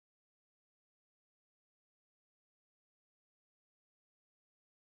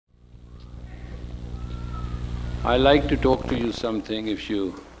I like to talk to you something if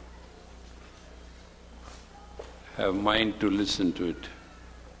you have mind to listen to it.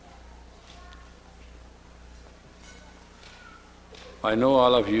 I know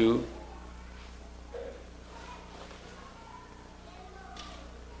all of you,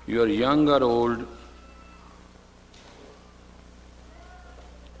 you are young or old,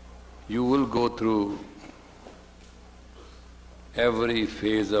 you will go through every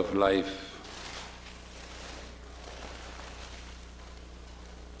phase of life.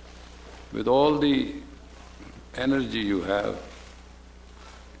 With all the energy you have,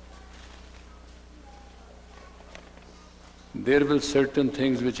 there will certain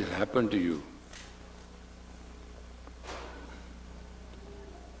things which will happen to you.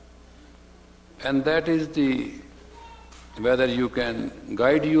 And that is whether you can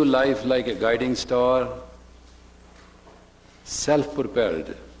guide your life like a guiding star,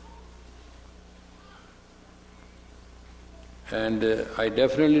 self-propelled. And I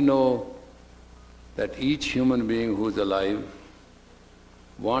definitely know that each human being who is alive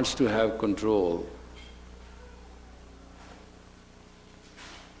wants to have control.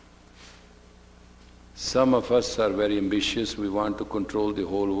 Some of us are very ambitious, we want to control the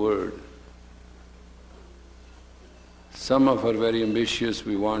whole world. Some of us are very ambitious,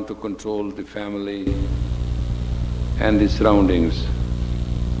 we want to control the family and the surroundings.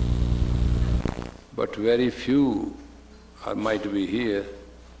 But very few might be here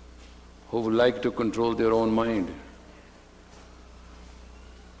who would like to control their own mind.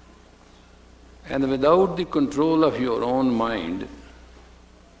 And without the control of your own mind,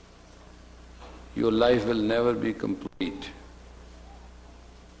 your life will never be complete.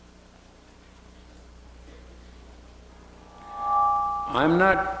 I'm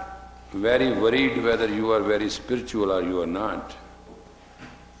not very worried whether you are very spiritual or you are not.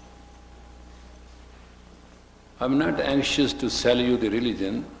 I'm not anxious to sell you the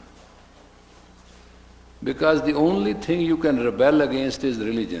religion, because the only thing you can rebel against is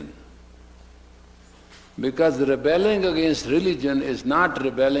religion. Because rebelling against religion is not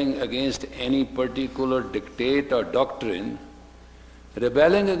rebelling against any particular dictate or doctrine.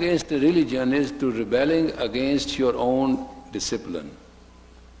 Rebelling against religion is to rebelling against your own discipline.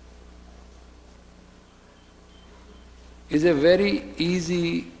 It's a very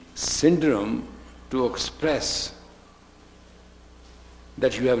easy syndrome to express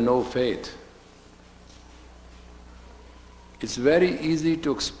that you have no faith. It's very easy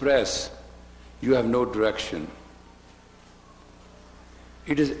to express you have no direction.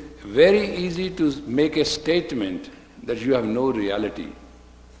 It is very easy to make a statement that you have no reality.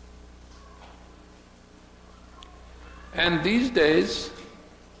 And these days,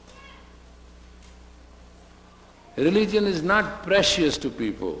 religion is not precious to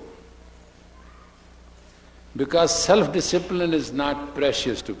people, because self-discipline is not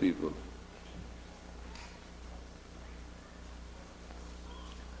precious to people.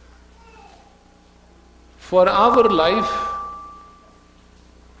 For our life,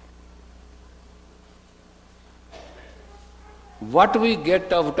 what we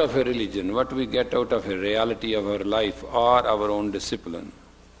get out of a religion, what we get out of a reality of our life or our own discipline,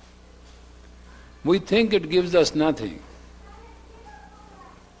 we think it gives us nothing.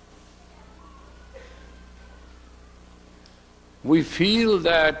 We feel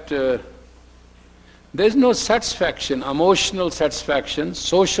that there's no satisfaction, emotional satisfaction,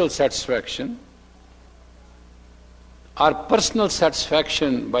 social satisfaction, or personal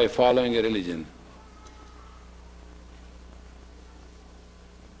satisfaction by following a religion.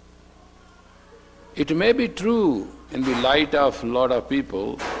 It may be true in the light of a lot of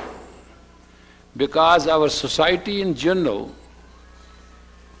people, because our society in general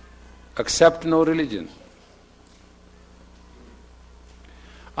accept no religion.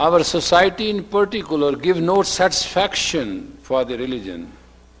 Our society in particular give no satisfaction for the religion.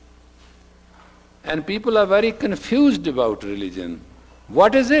 And people are very confused about religion.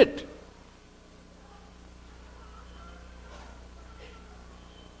 What is it?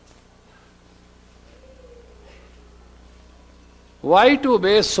 Why to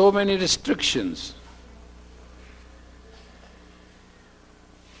obey so many restrictions?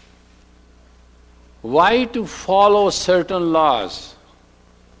 Why to follow certain laws?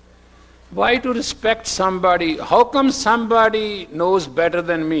 Why to respect somebody? How come somebody knows better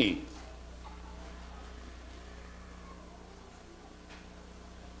than me?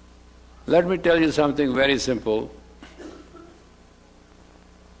 Let me tell you something very simple.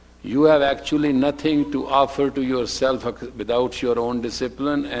 You have actually nothing to offer to yourself without your own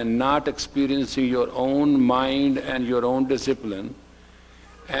discipline, and not experiencing your own mind and your own discipline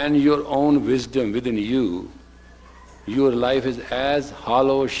and your own wisdom within you. your life is as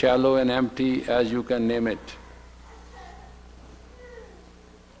hollow, shallow and empty as you can name it.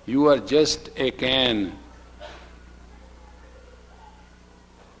 You are just a can.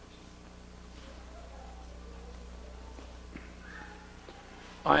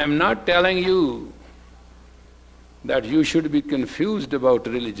 I am not telling you that you should be confused about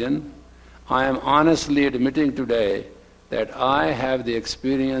religion. I am honestly admitting today that I have the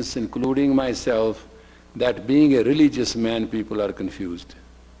experience, including myself, that being a religious man, people are confused.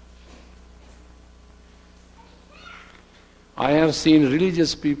 I have seen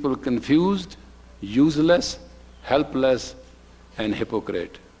religious people confused, useless, helpless, and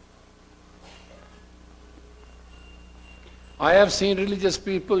hypocrite. I have seen religious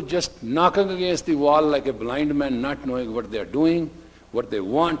people just knocking against the wall like a blind man, not knowing what they are doing, what they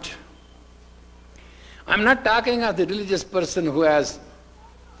want. I'm not talking of the religious person who has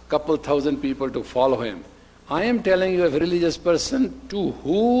a couple thousand people to follow him. I am telling you of a religious person to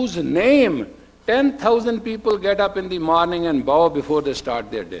whose name 10,000 people get up in the morning and bow before they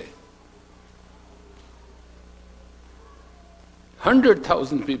start their day.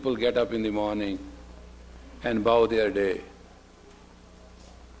 100,000 people get up in the morning and bow their day.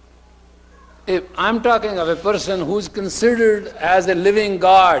 If I'm talking of a person who is considered as a living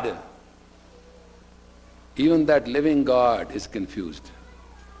God, even that living God is confused.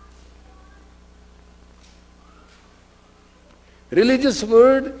 Religious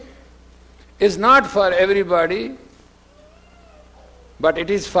word is not for everybody, but it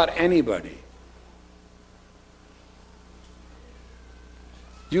is for anybody.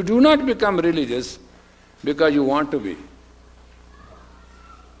 You do not become religious because you want to be.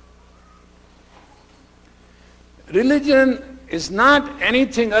 Religion is not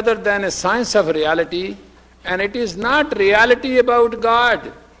anything other than a science of reality, and it is not reality about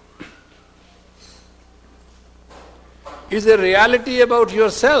God. It is a reality about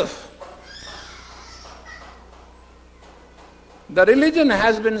yourself. The religion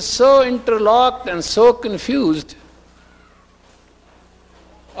has been so interlocked and so confused.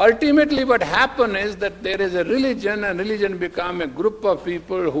 Ultimately what happens is that there is a religion, and religion becomes a group of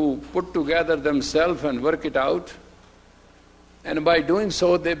people who put together themselves and work it out. And by doing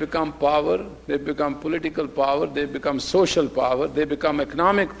so they become power, they become political power, they become social power, they become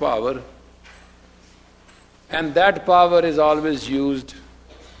economic power. And that power is always used,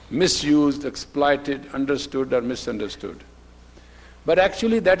 misused, exploited, understood or misunderstood. But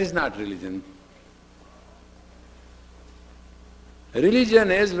actually that is not religion.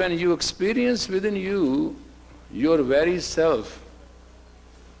 Religion is when you experience within you your very self,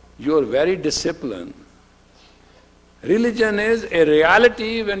 your very discipline. Religion is a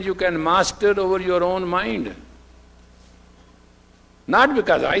reality when you can master over your own mind. Not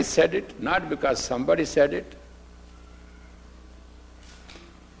because I said it, not because somebody said it.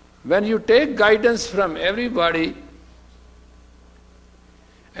 When you take guidance from everybody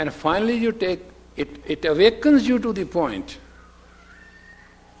and finally you take, it awakens you to the point.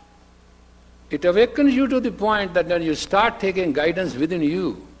 It awakens you to the point that when you start taking guidance within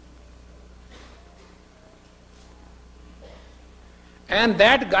you, and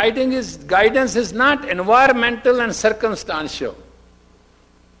that guidance is not environmental and circumstantial.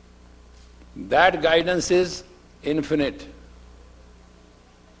 That guidance is infinite.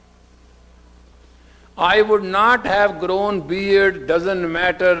 I would not have grown beard, doesn't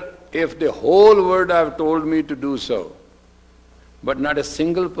matter if the whole world have told me to do so. But not a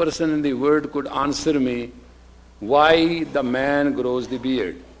single person in the world could answer me why the man grows the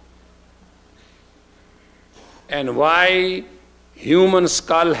beard. And why human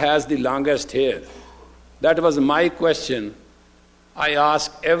skull has the longest hair. That was my question I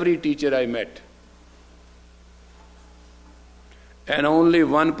asked every teacher I met. And only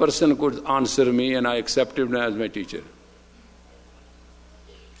one person could answer me, and I accepted him as my teacher.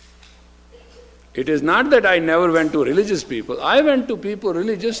 It is not that I never went to religious people. I went to people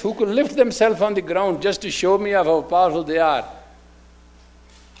religious who could lift themselves on the ground just to show me of how powerful they are.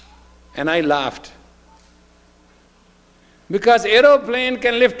 And I laughed. Because aeroplane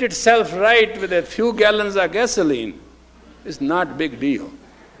can lift itself right with a few gallons of gasoline. It's not big deal.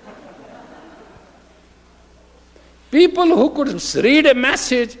 People who could read a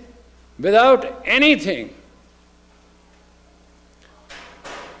message without anything.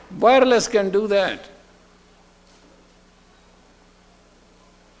 Wireless can do that.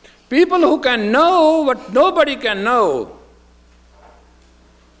 People who can know what nobody can know.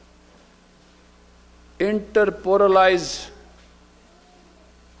 Interpolarized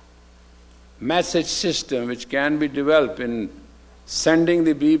message system which can be developed in sending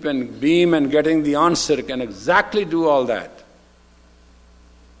the beam and getting the answer can exactly do all that.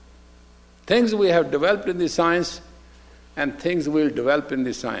 Things we have developed in the science and things we'll develop in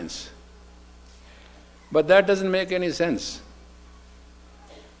the science. But that doesn't make any sense.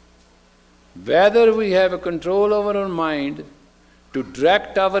 Whether we have a control over our mind to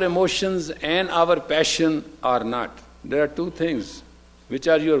direct our emotions and our passion or not. There are two things which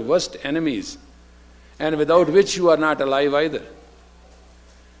are your worst enemies and without which you are not alive either.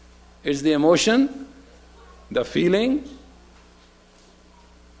 It's the emotion, the feeling,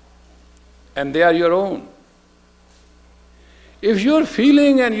 and they are your own. If your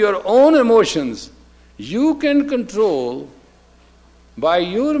feeling and your own emotions you can control by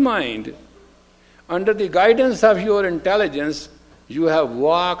your mind, under the guidance of your intelligence, you have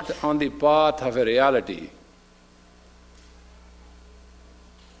walked on the path of a reality.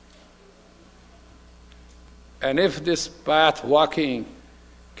 And if this path walking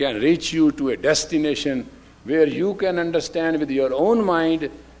can reach you to a destination where you can understand with your own mind,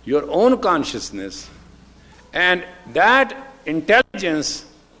 your own consciousness, and that intelligence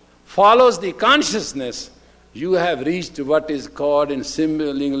follows the consciousness, you have reached what is called in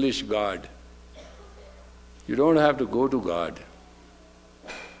simple English God. You don't have to go to God.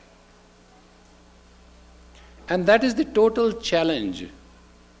 And that is the total challenge.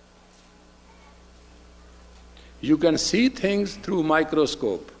 You can see things through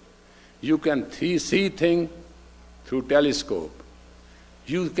microscope. You can see things through telescope.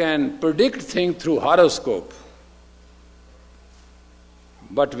 You can predict things through horoscope.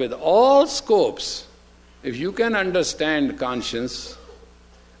 But with all scopes, if you can understand conscience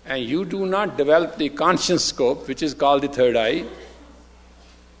and you do not develop the conscience scope, which is called the third eye,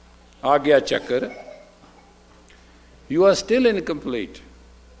 Agya Chakra, you are still incomplete.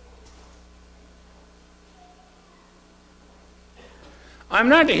 I'm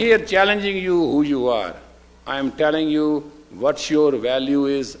not here challenging you who you are. I am telling you what your value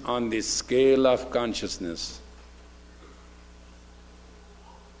is on the scale of consciousness.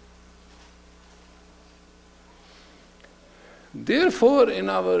 Therefore, in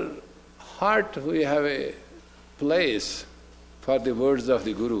our heart we have a place for the words of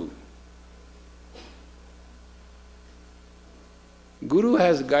the Guru. Guru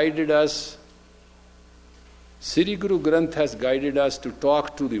has guided us, Sri Guru Granth has guided us to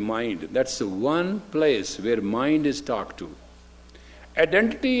talk to the mind. That's the one place where mind is talked to.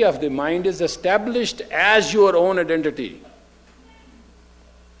 Identity of the mind is established as your own identity.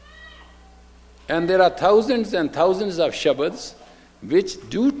 And there are thousands and thousands of shabads which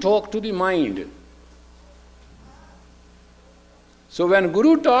do talk to the mind. So when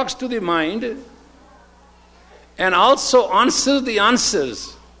Guru talks to the mind and also answers the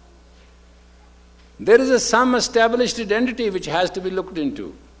answers, there is some established identity which has to be looked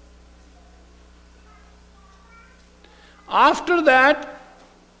into. After that,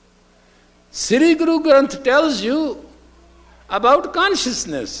 Sri Guru Granth tells you about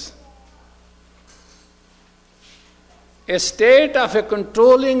consciousness. A state of a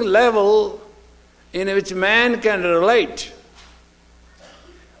controlling level in which man can relate,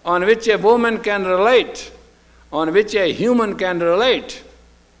 on which a woman can relate, on which a human can relate.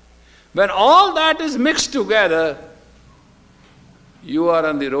 When all that is mixed together, you are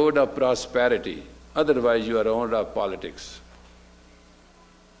on the road of prosperity. Otherwise, you are on the road of politics.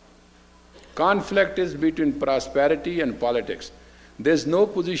 Conflict is between prosperity and politics. There is no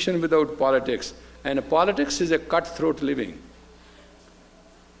position without politics. And politics is a cutthroat living.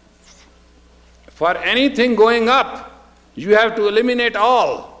 For anything going up, you have to eliminate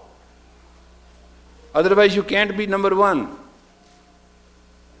all. Otherwise, you can't be number one.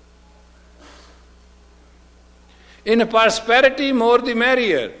 In prosperity, more the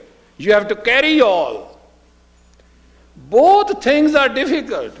merrier. You have to carry all. Both things are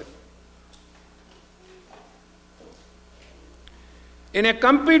difficult. In a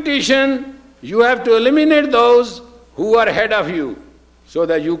competition, you have to eliminate those who are ahead of you so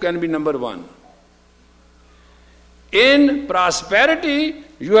that you can be number one. In prosperity,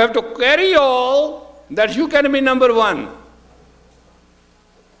 you have to carry all that you can be number one.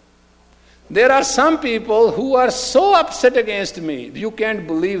 There are some people who are so upset against me, you can't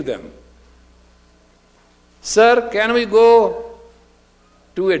believe them. Sir, can we go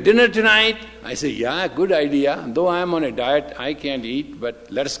to a dinner tonight? I say, yeah, good idea. Though I am on a diet, I can't eat, but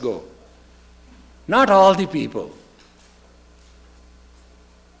let's go. Not all the people.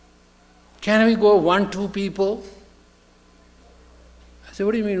 Can we go 1-2 people? I say,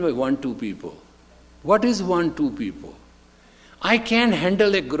 what do you mean by 1-2 people? What is 1-2 people? I can't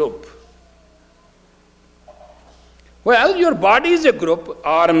handle a group. Well, your body is a group.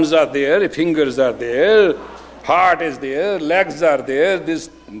 Arms are there, fingers are there, heart is there, legs are there, this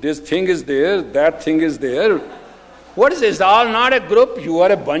thing is there, that thing is there. What is this? It's all not a group. You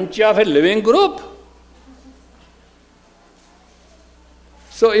are a bunch of a living group.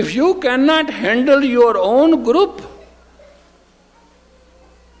 So if you cannot handle your own group,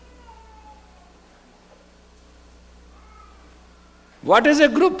 what is a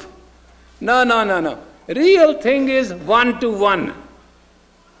group? No. Real thing is one-to-one.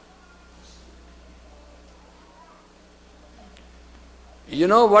 You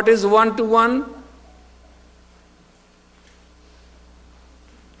know what is one-to-one?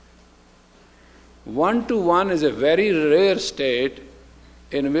 One-to-one is a very rare state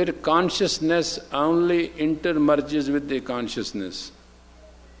in which consciousness only intermerges with the consciousness.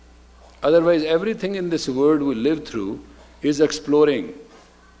 Otherwise, everything in this world we live through is exploring.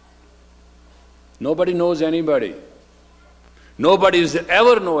 Nobody knows anybody. Nobody will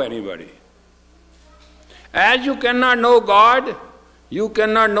ever know anybody. As you cannot know God, you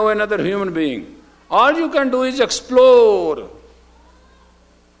cannot know another human being. All you can do is explore.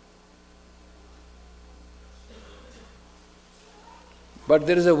 But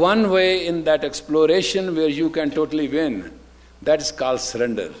there is a one way in that exploration where you can totally win. That is called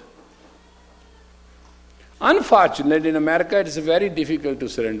surrender. Unfortunately, in America, it is very difficult to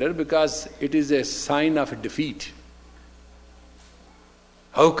surrender because it is a sign of defeat.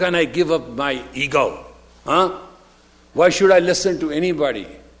 How can I give up my ego? Why should I listen to anybody?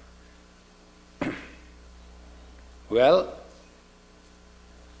 Well,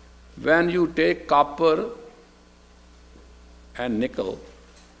 when you take copper and nickel,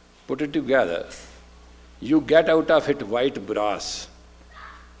 put it together, you get out of it white brass.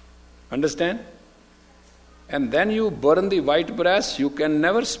 Understand? And then you burn the white brass, you can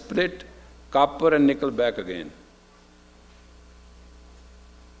never split copper and nickel back again.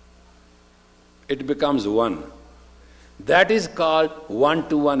 It becomes one. That is called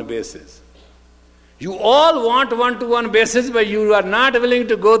one-to-one basis. You all want one-to-one basis, but you are not willing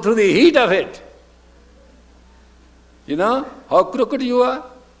to go through the heat of it. You know how crooked you are?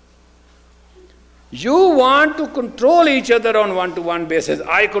 You want to control each other on one-to-one basis.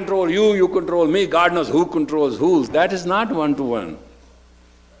 I control you, you control me. God knows who controls who. That is not one-to-one.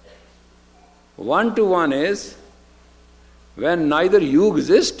 One-to-one is when neither you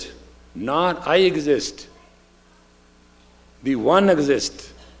exist nor I exist. The one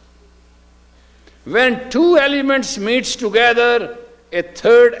exists. When two elements meets together, a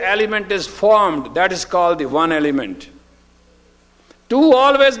third element is formed. That is called the one element. Two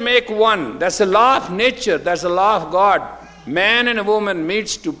always make one. That's a law of nature. That's a law of God. Man and a woman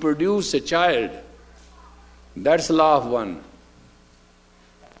meets to produce a child. That's the law of one.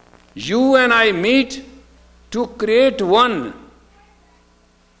 You and I meet to create one.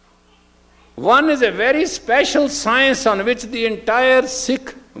 One is a very special science on which the entire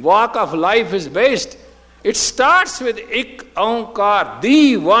Sikh walk of life is based. It starts with Ik Aonkar,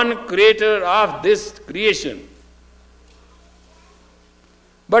 the one creator of this creation.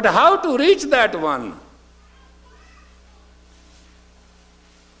 But how to reach that one?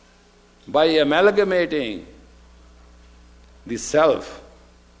 By amalgamating the self.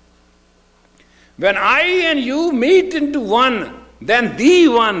 When I and you meet into one, then the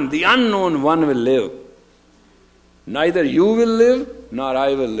one, the unknown one will live. Neither you will live, nor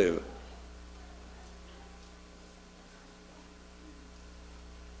I will live.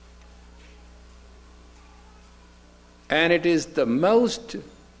 And it is the most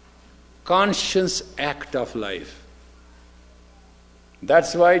conscious act of life.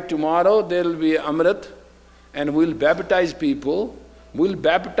 That's why tomorrow there will be Amrit and we'll baptize people. We'll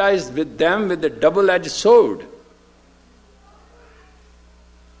baptize with them with a double-edged sword.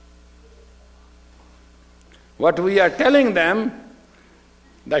 What we are telling them,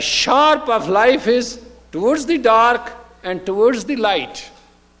 the sharp of life is towards the dark and towards the light.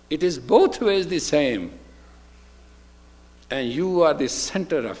 It is both ways the same. And you are the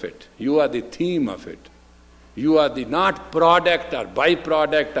center of it. You are the theme of it. You are the not product or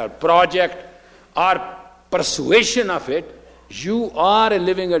byproduct or project or persuasion of it. You are a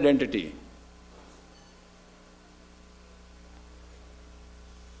living identity.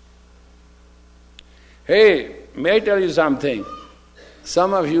 Hey, may I tell you something?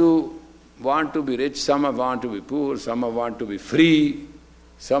 Some of you want to be rich, some want to be poor, some want to be free,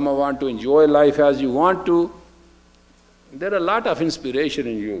 some want to enjoy life as you want to. There are a lot of inspiration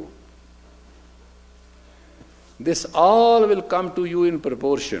in you. This all will come to you in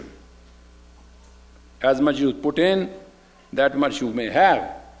proportion. As much you put in, that much you may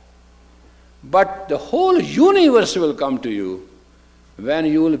have. But the whole universe will come to you when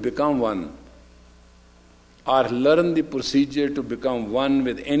you will become one, or learn the procedure to become one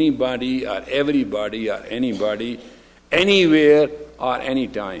with anybody or everybody or anybody, anywhere or any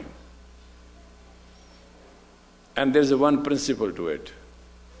time. And there's one principle to it.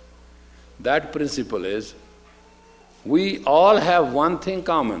 That principle is, we all have one thing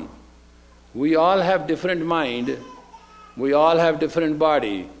common. We all have different mind, we all have different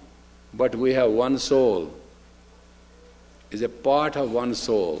body, but we have one soul. Is a part of one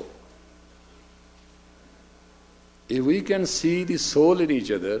soul. If we can see the soul in each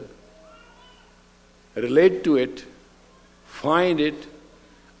other, relate to it, find it,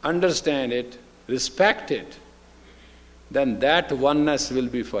 understand it, respect it, then that oneness will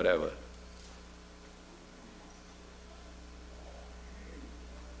be forever.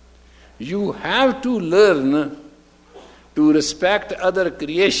 You have to learn to respect other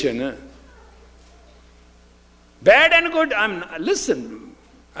creation. Bad and good, listen,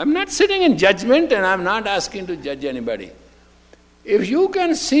 I'm not sitting in judgment and I'm not asking to judge anybody. If you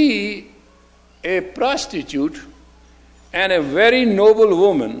can see a prostitute and a very noble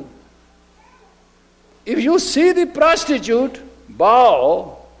woman, if you see the prostitute,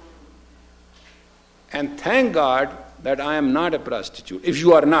 bow and thank God that I am not a prostitute. If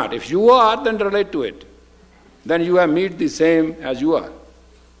you are not. If you are, then relate to it. Then you have made the same as you are.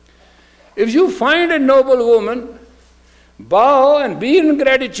 If you find a noble woman, bow and be in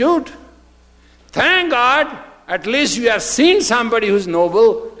gratitude. Thank God, at least you have seen somebody who's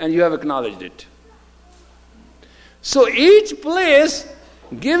noble and you have acknowledged it. So each place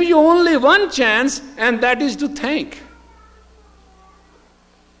gives you only one chance, and that is to thank.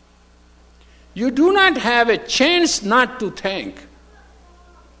 You do not have a chance not to thank.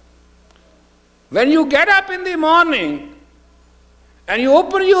 When you get up in the morning and you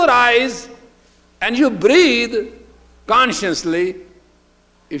open your eyes and you breathe consciously,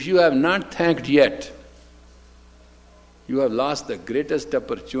 if you have not thanked yet, you have lost the greatest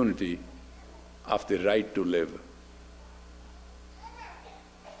opportunity of the right to live.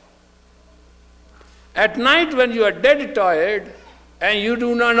 At night when you are dead tired and you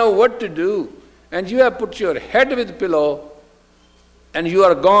do not know what to do, and you have put your head with pillow and you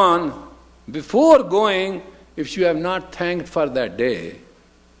are gone, before going, if you have not thanked for that day,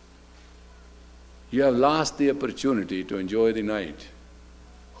 you have lost the opportunity to enjoy the night.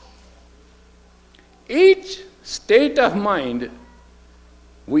 Each state of mind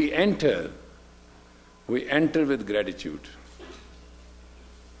we enter with gratitude.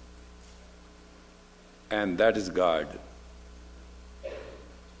 And that is God.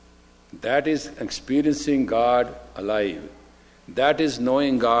 That is experiencing God alive. That is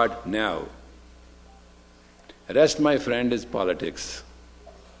knowing God now. Rest, my friend, is politics.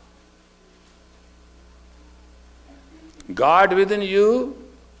 God within you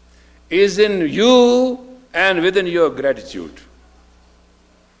is in you and within your gratitude.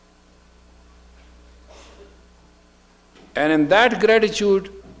 And in that gratitude,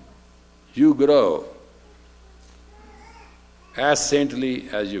 you grow as saintly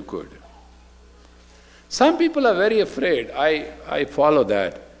as you could. Some people are very afraid. I follow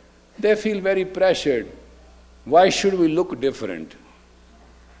that. They feel very pressured. Why should we look different?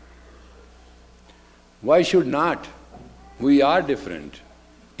 Why should not? We are different.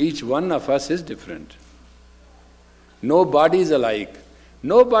 Each one of us is different. Nobody is alike.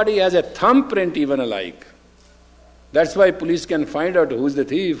 Nobody has a thumbprint even alike. That's why police can find out who's the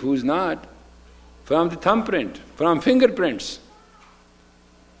thief, who's not, from the thumbprint, from fingerprints.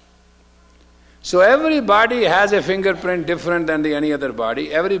 So everybody has a fingerprint different than any other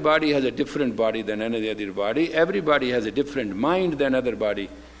body. Everybody has a different body than any other body. Everybody has a different mind than other body.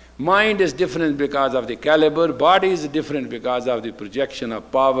 Mind is different because of the caliber. Body is different because of the projection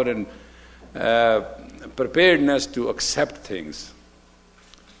of power and preparedness to accept things.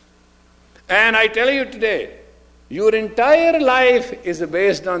 And I tell you today, your entire life is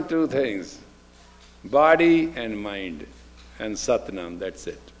based on two things: body and mind, and Satnam, that's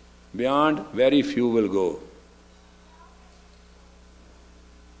it. Beyond, very few will go.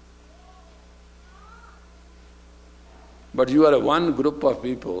 But you are one group of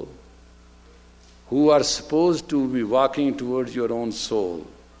people who are supposed to be walking towards your own soul,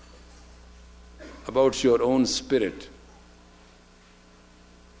 about your own spirit,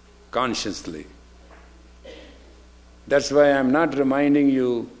 consciously. That's why I'm not reminding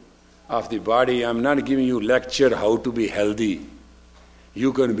you of the body. I'm not giving you lecture how to be healthy.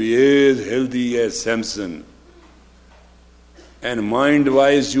 You can be as healthy as Samson. And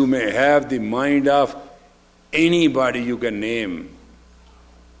mind-wise, you may have the mind of anybody you can name.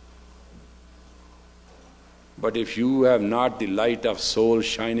 But if you have not the light of soul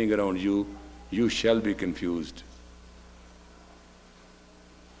shining around you, you shall be confused.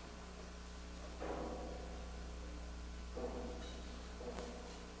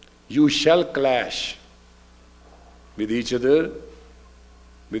 You shall clash with each other,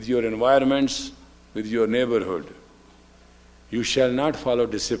 with your environments, with your neighborhood. You shall not follow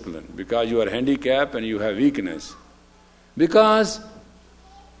discipline because you are handicapped and you have weakness. Because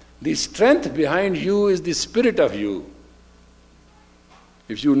the strength behind you is the spirit of you.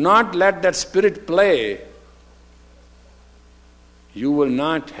 If you not let that spirit play, you will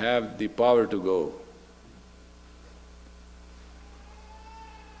not have the power to go.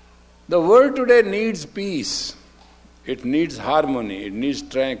 The world today needs peace. It needs harmony. It needs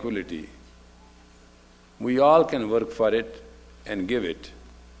tranquility. We all can work for it and give it.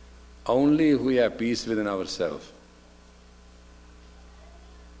 Only if we have peace within ourselves.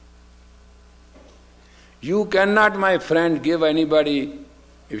 You cannot, my friend, give anybody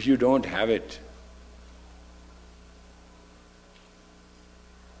if you don't have it.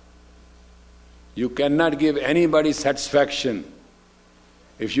 You cannot give anybody satisfaction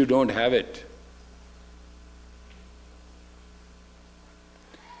if you don't have it.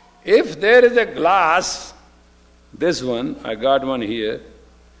 If there is a glass, this one, I got one here,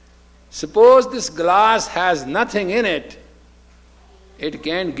 suppose this glass has nothing in it, it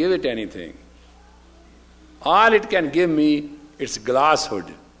can't give it anything. All it can give me is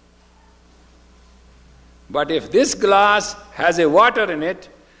glasshood. But if this glass has a water in it,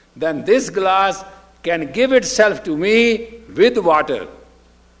 then this glass can give itself to me with water,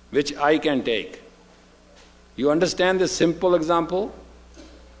 which I can take. You understand this simple example?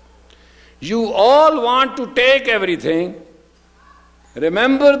 You all want to take everything.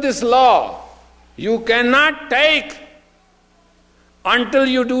 Remember this law. You cannot take until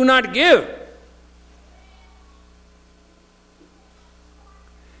you do not give.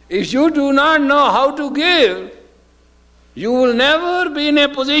 If you do not know how to give, you will never be in a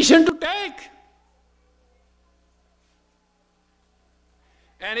position to take.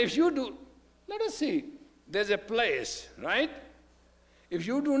 And if you do, let us see, there's a place, right? If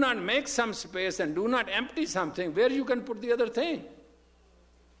you do not make some space and do not empty something, where you can put the other thing?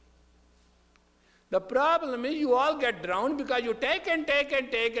 The problem is you all get drowned because you take and take and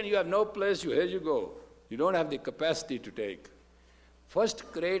take and you have no place, here you go. You don't have the capacity to take.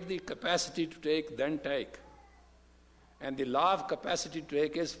 First create the capacity to take, then take. And the law of capacity to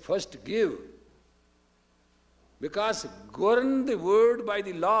take is first give. Because govern the world by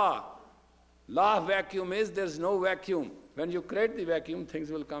the law. Law of vacuum is there is no vacuum. When you create the vacuum, things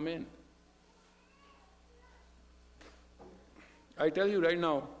will come in. I tell you right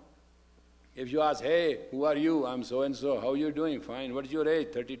now, if you ask, hey, who are you? I'm so-and-so. How are you doing? Fine. What's your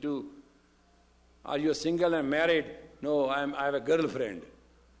age? 32. Are you single and married? No, I have a girlfriend.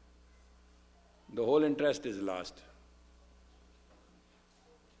 The whole interest is lost.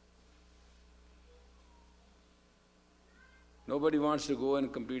 Nobody wants to go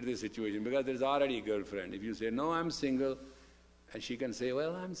and compete this situation because there's already a girlfriend. If you say, no, I'm single, and she can say,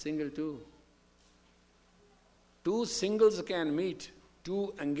 well, I'm single too. Two singles can meet.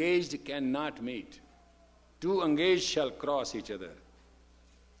 Two engaged cannot meet. Two engaged shall cross each other.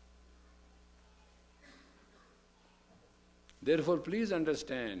 Therefore, please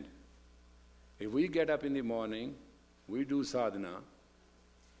understand, if we get up in the morning, we do sadhana.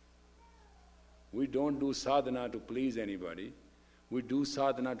 We don't do sadhana to please anybody. We do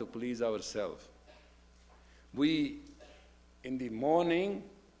sadhana to please ourselves. We, in the morning,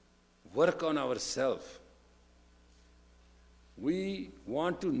 work on ourselves. We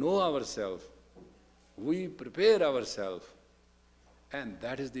want to know ourselves. We prepare ourselves. And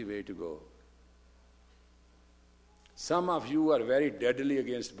that is the way to go. Some of you are very deadly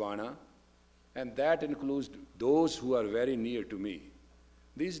against bana, and that includes those who are very near to me.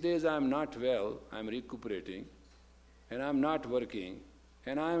 These days I am not well, I am recuperating, and I am not working,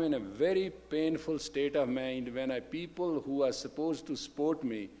 and I am in a very painful state of mind when people who are supposed to support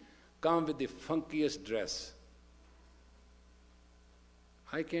me come with the funkiest dress.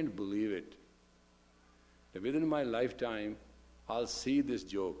 I can't believe it. That within my lifetime, I'll see this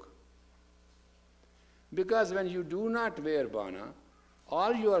joke. Because when you do not wear bana,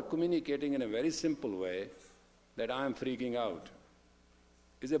 all you are communicating in a very simple way that I am freaking out.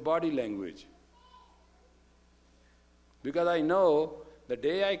 Is a body language. Because I know the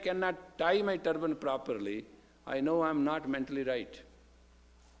day I cannot tie my turban properly, I know I am not mentally right.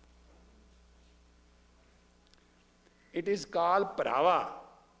 It is called prava.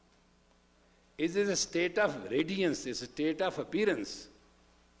 It is a state of radiance, it's a state of appearance.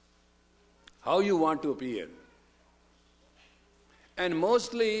 How you want to appear. And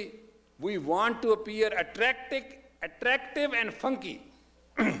mostly we want to appear attractive and funky.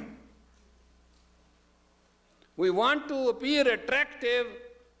 We want to appear attractive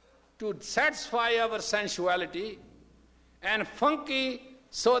to satisfy our sensuality, and funky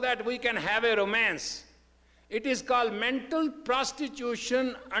so that we can have a romance. It is called mental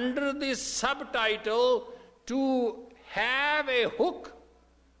prostitution under the subtitle to have a hook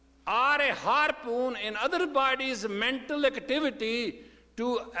or a harpoon in other bodies' mental activity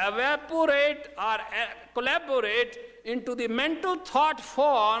to evaporate or collaborate into the mental thought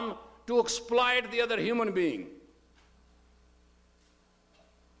form to exploit the other human being.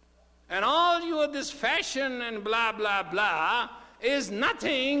 And all this fashion and blah, blah, blah is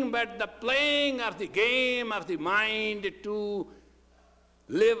nothing but the playing of the game of the mind to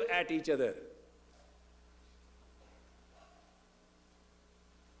live at each other.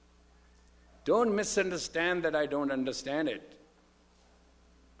 Don't misunderstand that I don't understand it.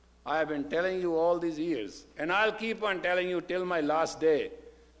 I have been telling you all these years, and I'll keep on telling you till my last day,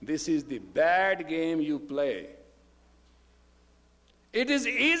 this is the bad game you play. It is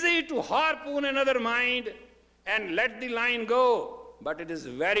easy to harpoon another mind and let the line go, but it is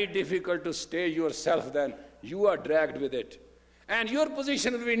very difficult to stay yourself then. You are dragged with it. And your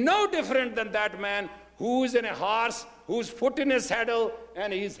position will be no different than that man who is in a horse, whose foot in a saddle,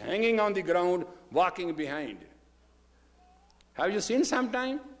 and he is hanging on the ground, walking behind. Have you seen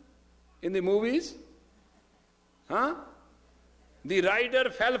sometime in the movies? Huh? The rider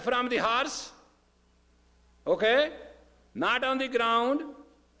fell from the horse, okay? Not on the ground,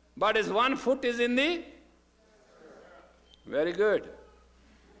 but his one foot is in the... Very good.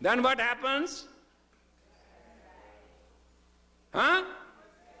 Then what happens? Huh?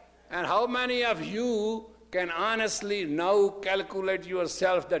 And how many of you can honestly now calculate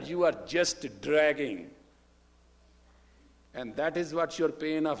yourself that you are just dragging? And that is what your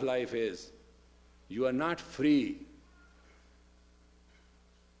pain of life is. You are not free.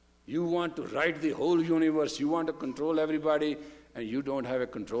 You want to write the whole universe, you want to control everybody, and you don't have a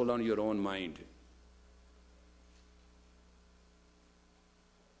control on your own mind.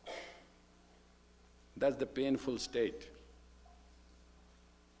 That's the painful state.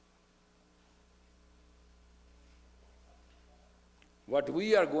 What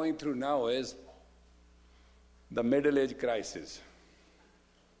we are going through now is the middle age crisis.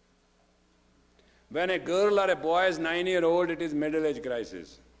 When a girl or a boy is 9-year-old, it is middle age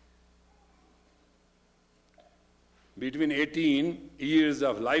crisis. Between 18 years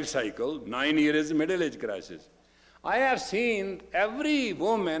of life cycle, 9 years is middle age crisis. I have seen every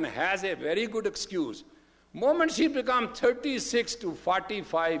woman has a very good excuse. Moment she becomes 36 to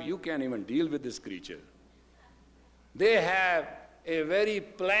 45, you can't even deal with this creature. They have a very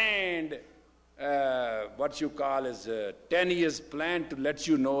planned, what you call as 10 years plan to let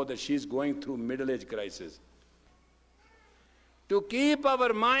you know that she's going through middle age crisis. To keep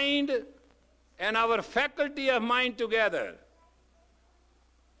our mind and our faculty of mind together,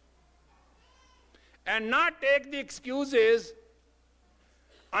 and not take the excuses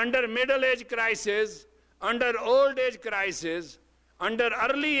under middle age crisis, under old age crisis, under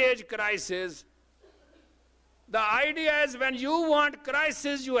early age crisis. The idea is when you want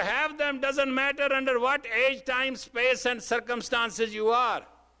crisis, you have them, doesn't matter under what age, time, space and circumstances you are.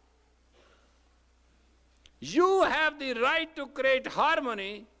 You have the right to create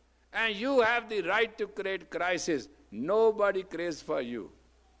harmony, and you have the right to create crisis. Nobody creates for you.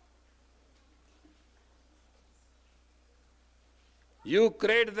 You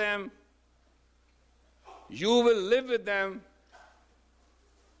create them, you will live with them,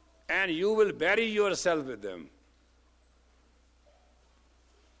 and you will bury yourself with them.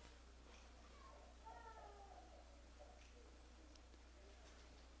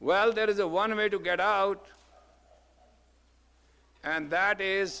 Well, there is a one way to get out, and that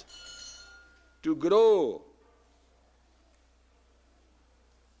is to grow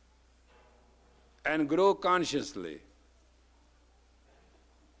and grow consciously.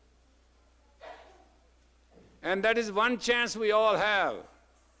 And that is one chance we all have.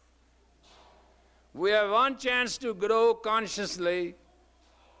 We have one chance to grow consciously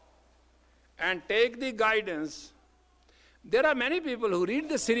and take the guidance. There are many people who read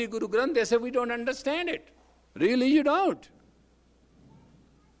the Sri Guru Granth, they say we don't understand it. Really, you don't.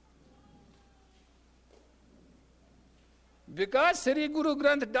 Because Sri Guru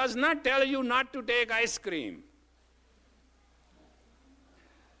Granth does not tell you not to take ice cream.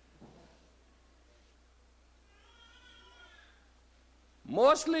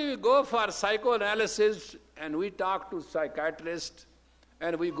 Mostly we go for psychoanalysis and we talk to psychiatrists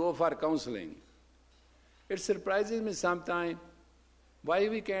and we go for counseling. It surprises me sometimes Why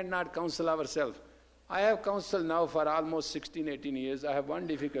we cannot counsel ourselves? I have counseled now for almost 16, 18 years. I have one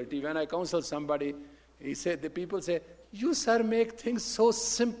difficulty. When I counsel somebody, the people say, "You, sir, make things so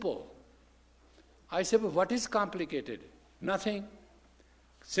simple." I say, "But what is complicated?" Nothing.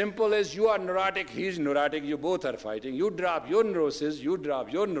 Simple is you are neurotic, he is neurotic, you both are fighting. You drop your neurosis,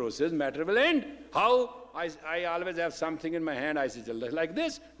 matter will end. How? I always have something in my hand, I say, like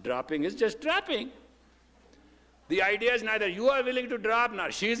this. Dropping is just dropping. The idea is neither you are willing to drop,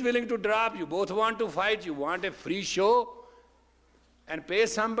 nor she is willing to drop. You both want to fight, you want a free show. And pay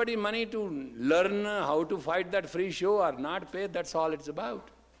somebody money to learn how to fight that free show or not pay, that's all it's about.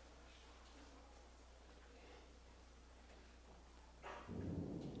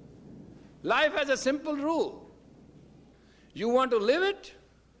 Life has a simple rule. You want to live it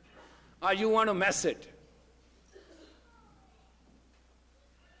or you want to mess it?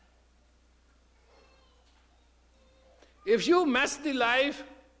 If you mess the life,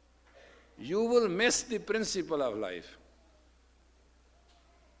 you will miss the principle of life.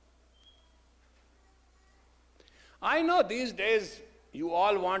 I know these days you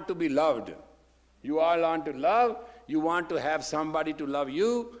all want to be loved. You all want to love, you want to have somebody to love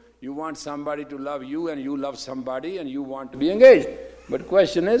you, you want somebody to love you and you love somebody and you want to be engaged. But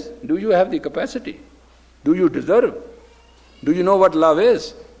question is, do you have the capacity? Do you deserve? Do you know what love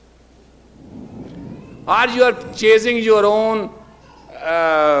is? Or you are chasing your own,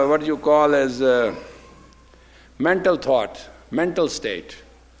 what you call as mental thought, mental state.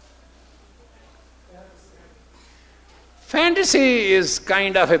 Fantasy is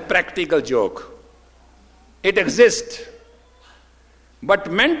kind of a practical joke. It exists.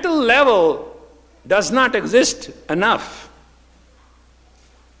 But mental level does not exist enough.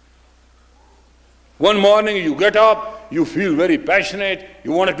 One morning you get up, you feel very passionate,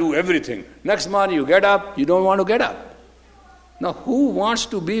 you want to do everything. Next morning you get up, you don't want to get up. Now who wants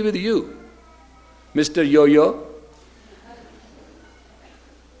to be with you? Mr. Yo-Yo?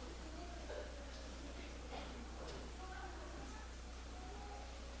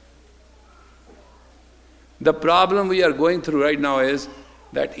 The problem we are going through right now is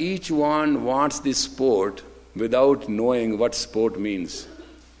that each one wants this sport without knowing what sport means.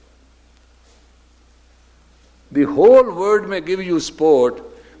 The whole world may give you sport,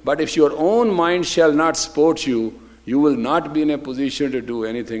 but if your own mind shall not sport you, you will not be in a position to do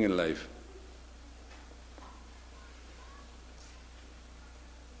anything in life.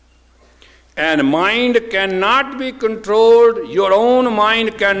 And mind cannot be controlled, your own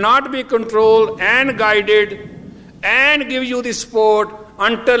mind cannot be controlled and guided and give you the sport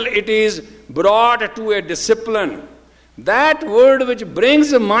until it is brought to a discipline. That word which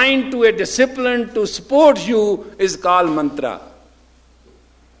brings mind to a discipline to support you is called mantra.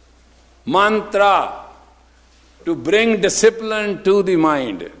 Mantra, to bring discipline to the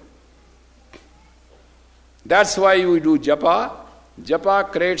mind. That's why we do japa.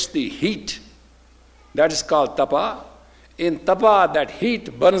 Japa creates the heat. That is called tapa. In tapa, that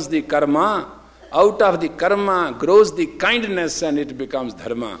heat burns the karma. Out of the karma grows the kindness and it becomes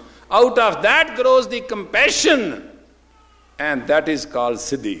dharma. Out of that grows the compassion. And that is called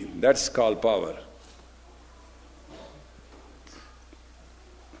siddhi. That's called power.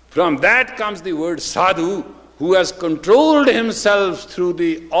 From that comes the word sadhu, who has controlled himself through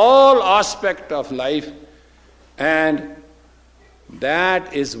the all aspect of life, and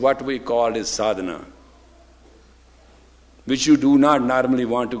that is what we call is sadhana, which you do not normally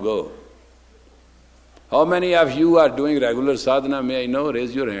want to go. How many of you are doing regular sadhana? May I know?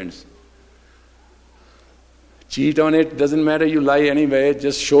 Raise your hands. Cheat on it, doesn't matter, you lie anyway,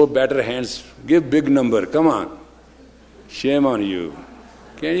 just show better hands. Give big number, come on. Shame on you.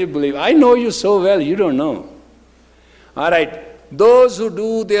 Can you believe? I know you so well, you don't know. All right, those who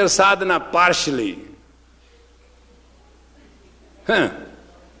do their sadhana partially,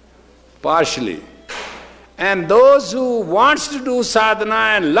 partially, and those who wants to do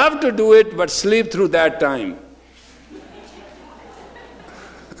sadhana and love to do it but sleep through that time.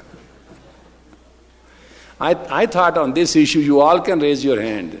 I thought on this issue you all can raise your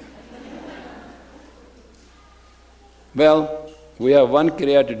hand. Well, we have one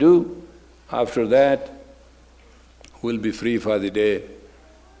kriya to do. After that, we'll be free for the day.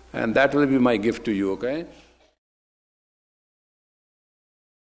 And that will be my gift to you, okay?